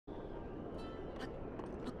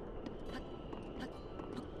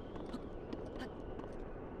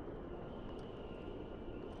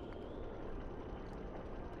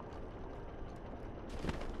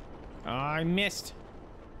I missed.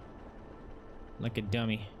 Like a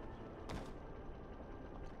dummy.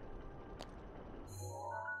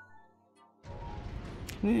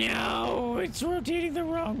 No, it's rotating the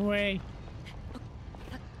wrong way.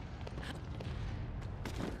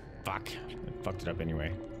 Fuck. I fucked it up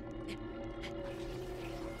anyway.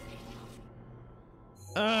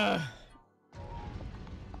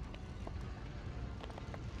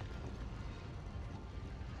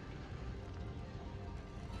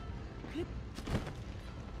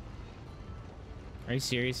 Are you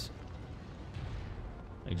serious?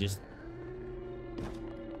 I just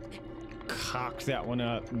cocked that one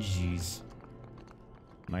up. Jeez.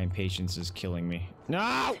 My impatience is killing me.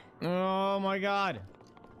 No! Oh my god.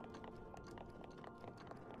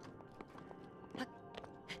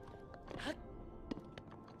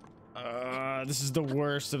 This is the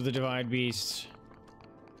worst of the divine beasts.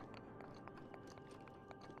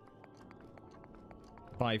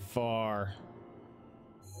 By far.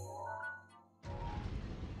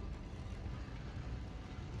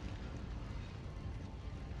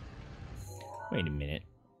 Wait a minute.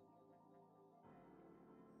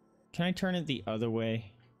 Can I turn it the other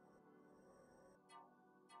way?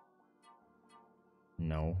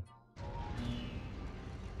 No.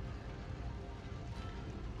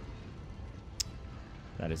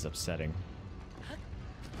 That is upsetting.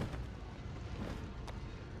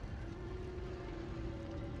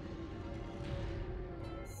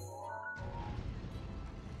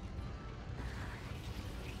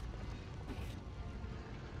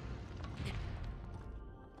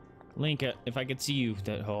 Link, if I could see you,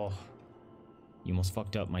 that hole. You almost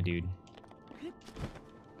fucked up, my dude.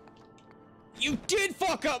 You did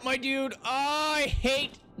fuck up, my dude! I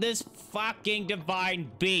hate this fucking divine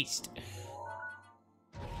beast.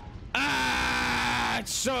 Ah,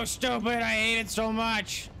 it's so stupid. I hate it so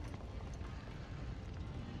much.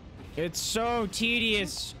 It's so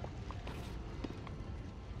tedious.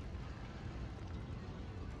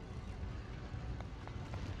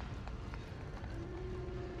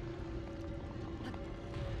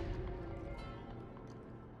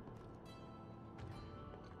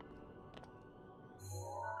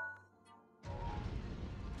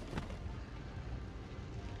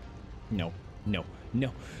 No, no,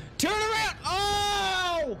 no. Turn around!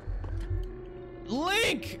 Oh!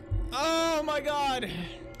 Link! Oh my god.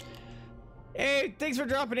 Hey, thanks for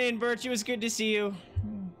dropping in, Birch. It was good to see you.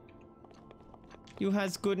 You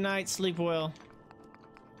has good night. Sleep well.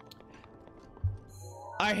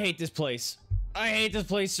 I hate this place. I hate this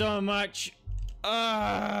place so much.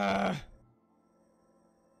 I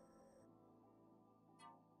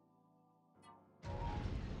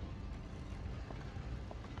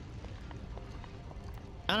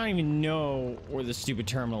don't even know where the stupid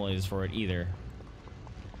terminal is for it either.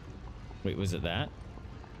 Wait, was it that?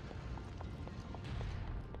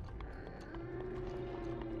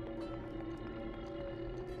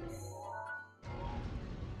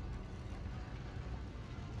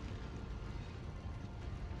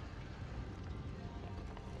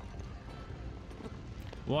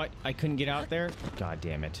 What? I couldn't get out there? God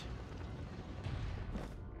damn it.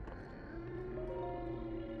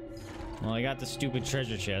 Well, I got the stupid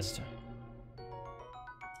treasure chest.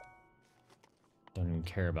 Don't even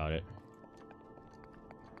care about it.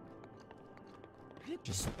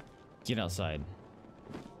 Just get outside.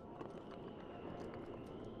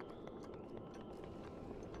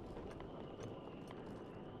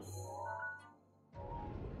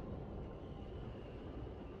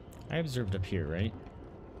 I observed up here, right?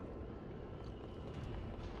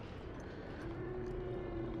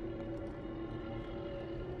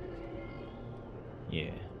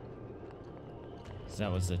 Yeah. So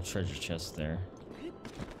that was the treasure chest there.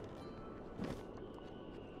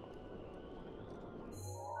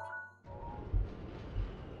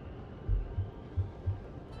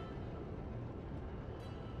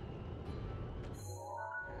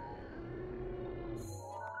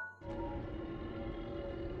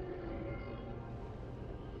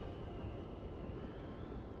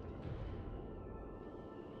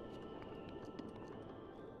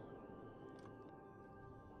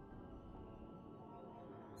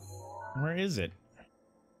 Where is it?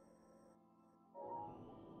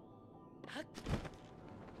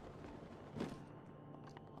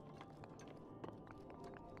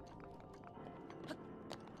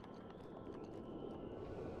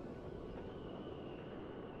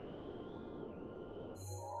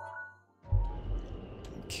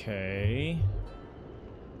 Okay.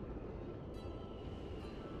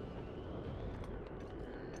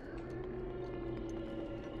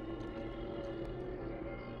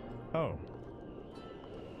 Oh.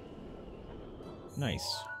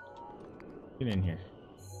 Nice. Get in here.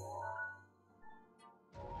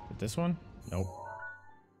 But this one? Nope.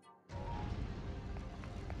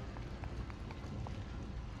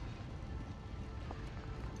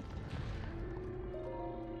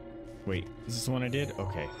 Wait, is this the one I did?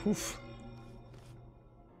 Okay. Oof.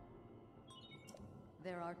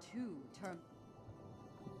 There are two term.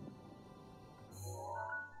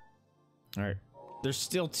 All right. There's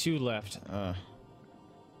still 2 left.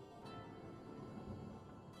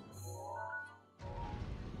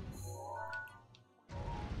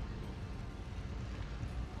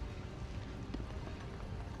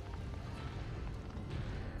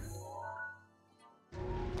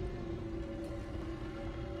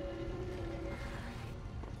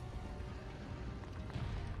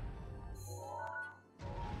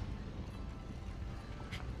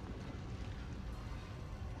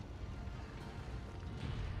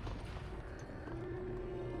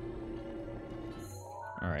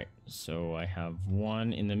 Alright, so I have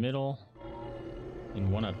 1 in the middle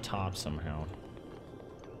and 1 up top somehow.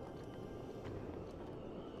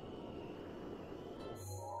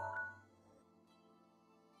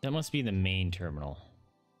 That must be the main terminal.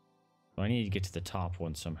 So I need to get to the top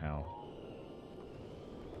one somehow.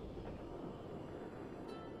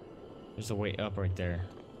 There's a way up right there.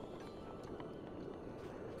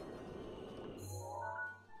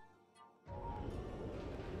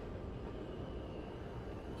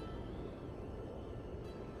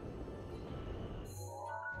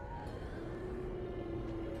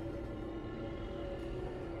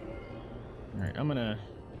 Alright, I'm gonna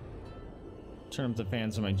turn up the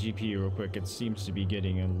fans on my GPU real quick. It seems to be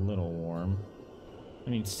getting a little warm.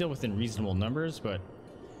 I mean, still within reasonable numbers, but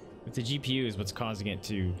if the GPU is what's causing it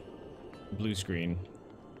to blue screen,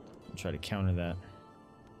 I'll try to counter that.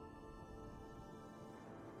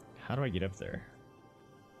 How do I get up there?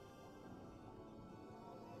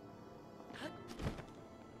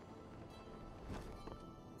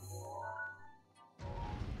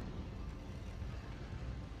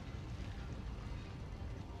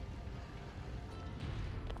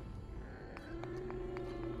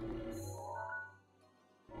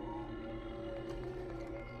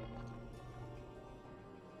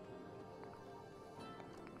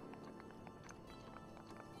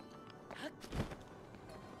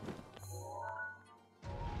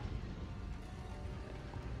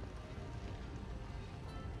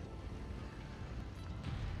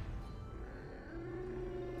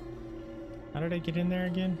 How did I get in there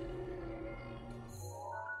again?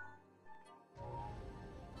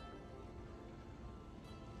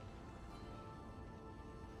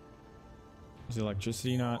 Is the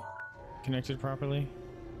electricity not connected properly?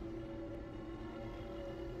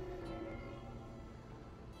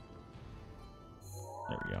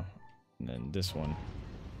 There we go. And then this one.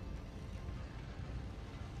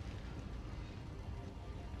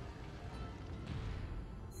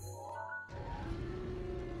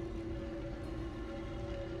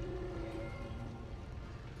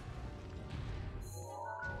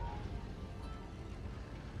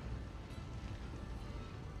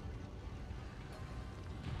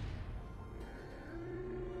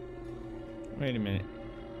 Wait a minute.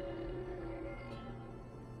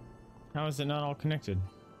 How is it not all connected?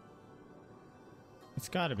 It's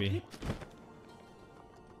gotta be.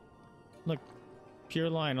 Look,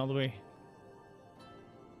 pure line all the way.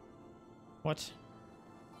 What?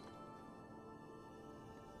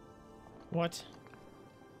 What?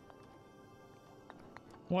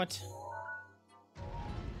 What?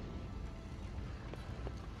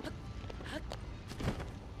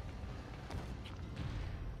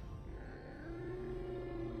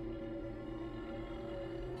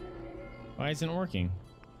 Why isn't it working?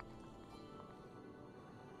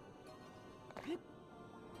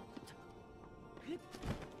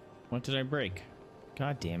 What did I break?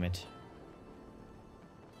 God damn it.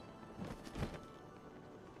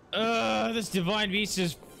 This Divine Beast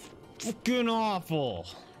is fucking awful.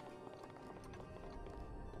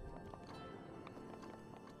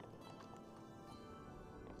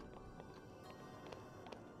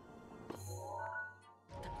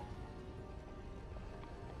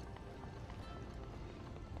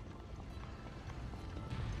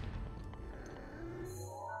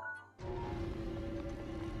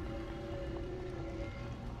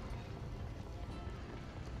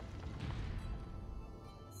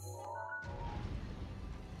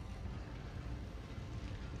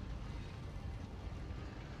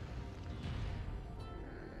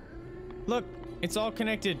 Look, it's all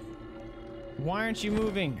connected. Why aren't you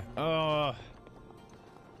moving?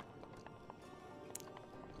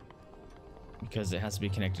 Because it has to be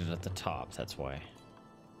connected at the top, that's why.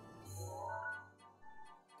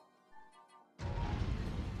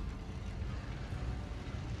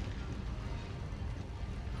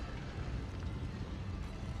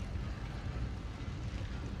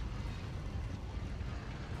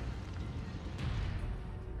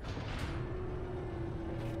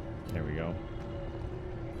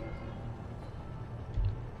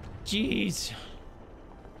 Jeez.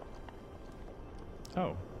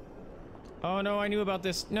 Oh. Oh no, I knew about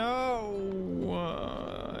this. No!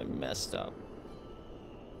 I messed up.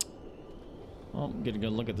 Well, I'm gonna go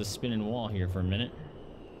look at the spinning wall here for a minute.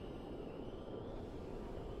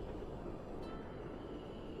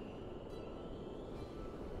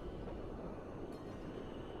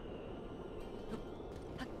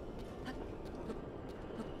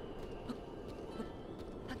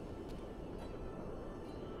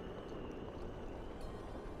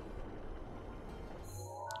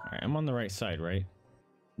 Alright, I'm on the right side, right?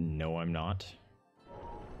 No, I'm not.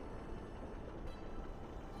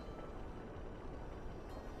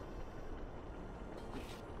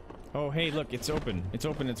 Oh, hey, look, it's open. It's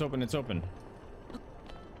open, it's open, it's open.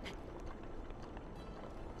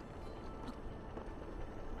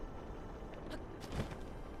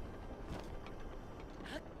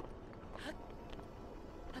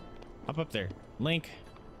 Up there. Link.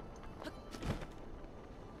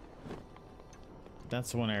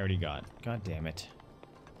 That's the one I already got. God damn it.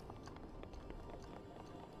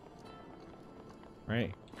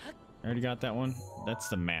 Right. I already got that one. That's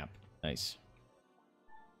the map. Nice.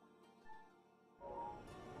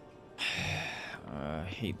 I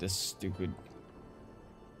hate this stupid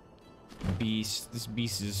beast. This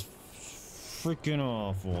beast is freaking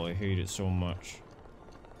awful. I hate it so much.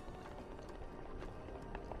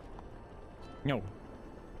 No.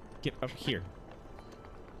 Get up here.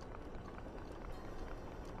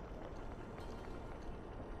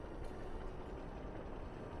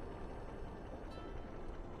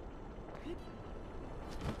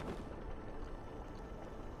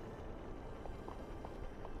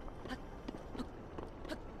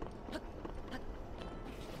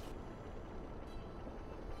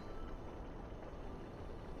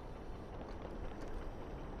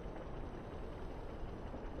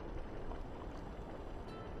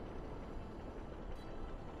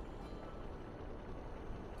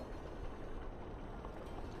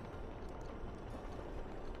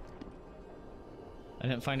 I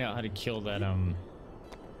didn't find out how to kill that,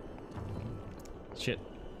 shit.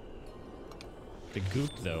 The goop,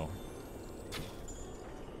 though.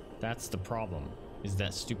 That's the problem, is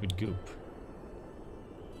that stupid goop.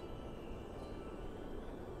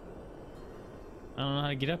 I don't know how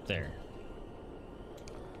to get up there.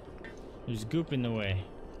 There's goop in the way.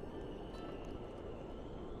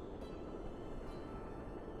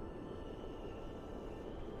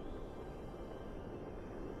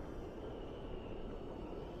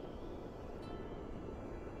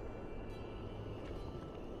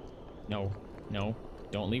 No, no,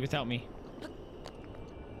 don't leave without me.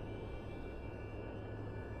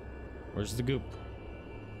 Where's the goop?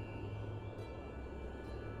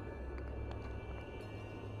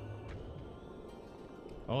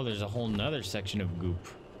 Oh, there's a whole nother section of goop.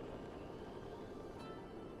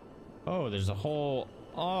 Oh, there's a whole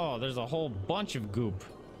bunch of goop.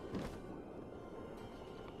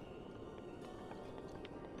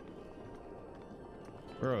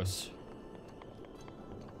 Gross.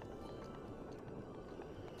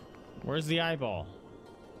 Where's the eyeball?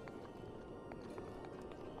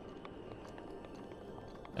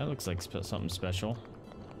 That looks like something special.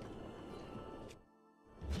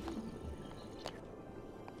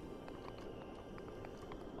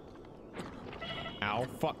 Ow,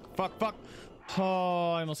 fuck, fuck, fuck.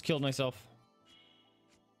 Oh, I almost killed myself.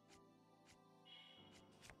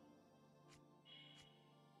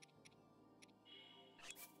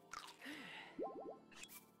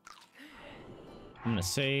 I'm gonna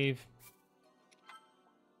save.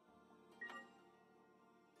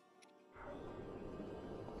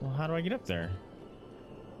 Well, how do I get up there?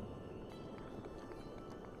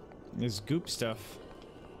 This goop stuff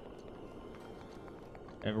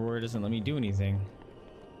everywhere doesn't let me do anything.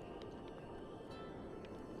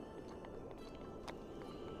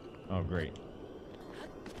 Oh, great.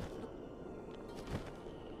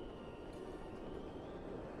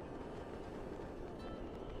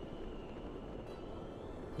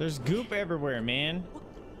 There's goop everywhere, man.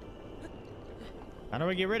 How do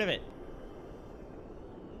I get rid of it?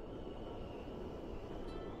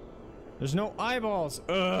 There's no eyeballs.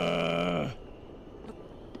 Ugh.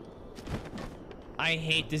 I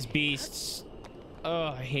hate this beast. Oh,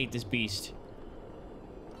 I hate this beast.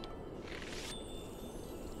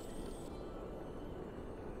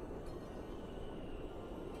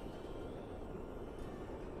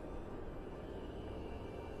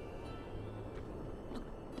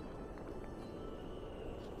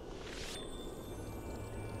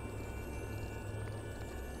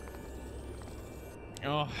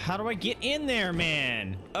 Oh, how do I get in there,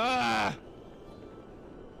 man?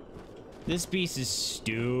 This beast is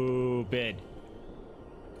stupid.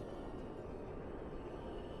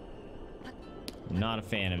 Not a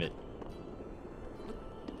fan of it.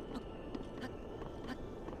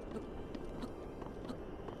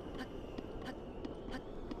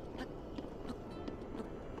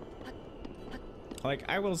 Like,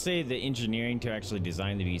 I will say the engineering to actually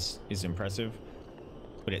design the beast is impressive,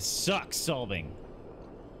 but it sucks solving.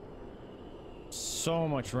 So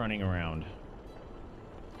much running around.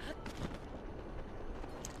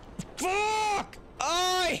 Fuck!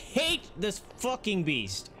 I hate this fucking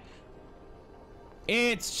beast.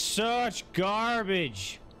 It's such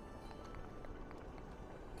garbage.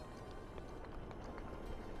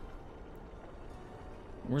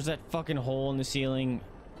 Where's that fucking hole in the ceiling?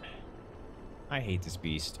 I hate this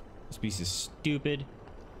beast. This beast is stupid.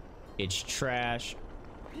 It's trash.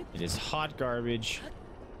 It is hot garbage.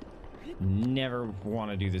 Never want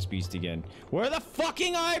to do this beast again. Where are the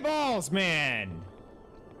fucking eyeballs, man?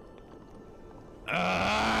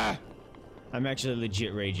 I'm actually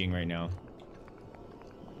legit raging right now.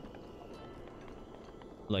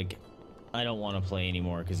 Like, I don't want to play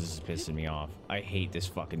anymore because this is pissing me off. I hate this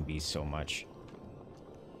fucking beast so much.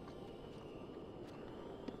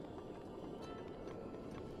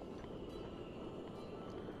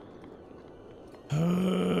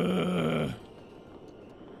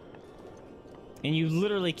 And you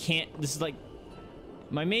literally can't. This is like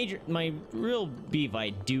my real beef I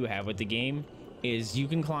do have with the game is you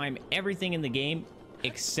can climb everything in the game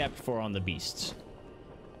except for on the beasts.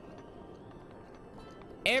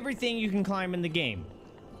 Everything you can climb in the game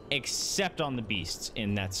except on the beasts,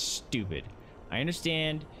 and that's stupid. I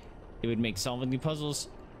understand it would make solving the puzzles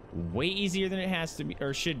way easier than it has to be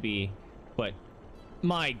or should be, but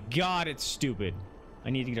my god, it's stupid. I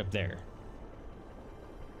need to get up there.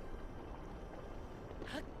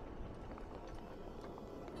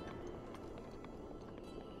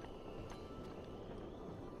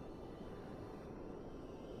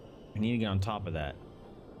 I need to get on top of that.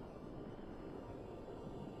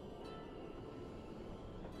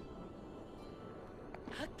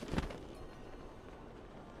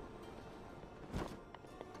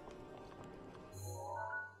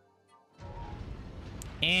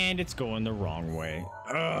 And it's going the wrong way.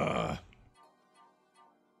 Ugh.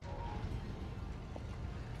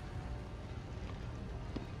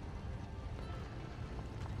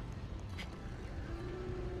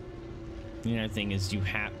 The other thing is you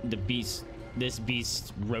have this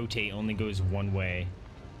beast rotate only goes one way,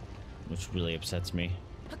 which really upsets me.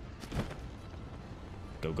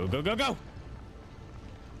 Go, go, go, go, go!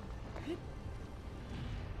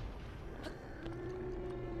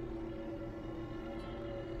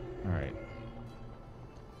 Alright.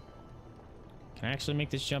 Can I actually make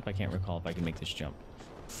this jump? I can't recall if I can make this jump.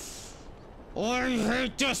 I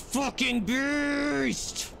hate this fucking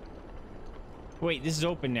beast! Wait, this is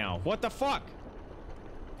open now. What the fuck?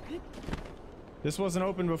 This wasn't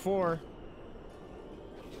open before.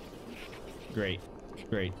 Great.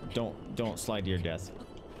 Great. Don't slide to your death.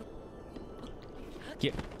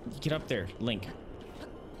 Get up there, Link.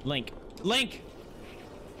 Link. Link!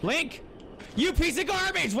 Link! You piece of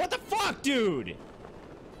garbage! What the fuck, dude?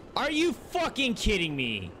 Are you fucking kidding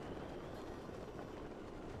me?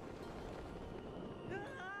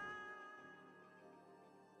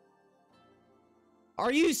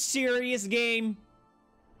 Are you serious, game?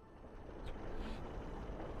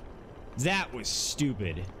 That was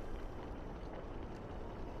stupid.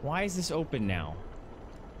 Why is this open now?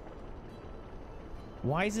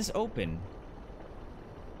 Why is this open?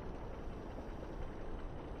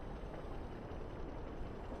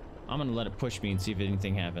 I'm gonna let it push me and see if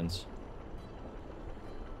anything happens.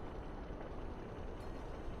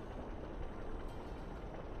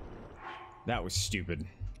 That was stupid.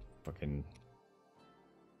 Fucking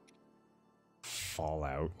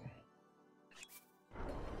Fallout.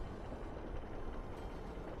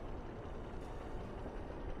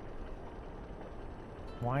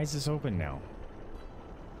 Why is this open now?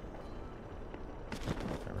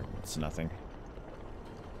 It's nothing.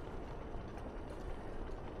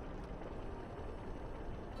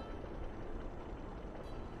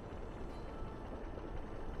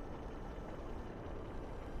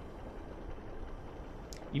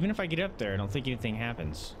 Even if I get up there, I don't think anything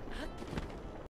happens.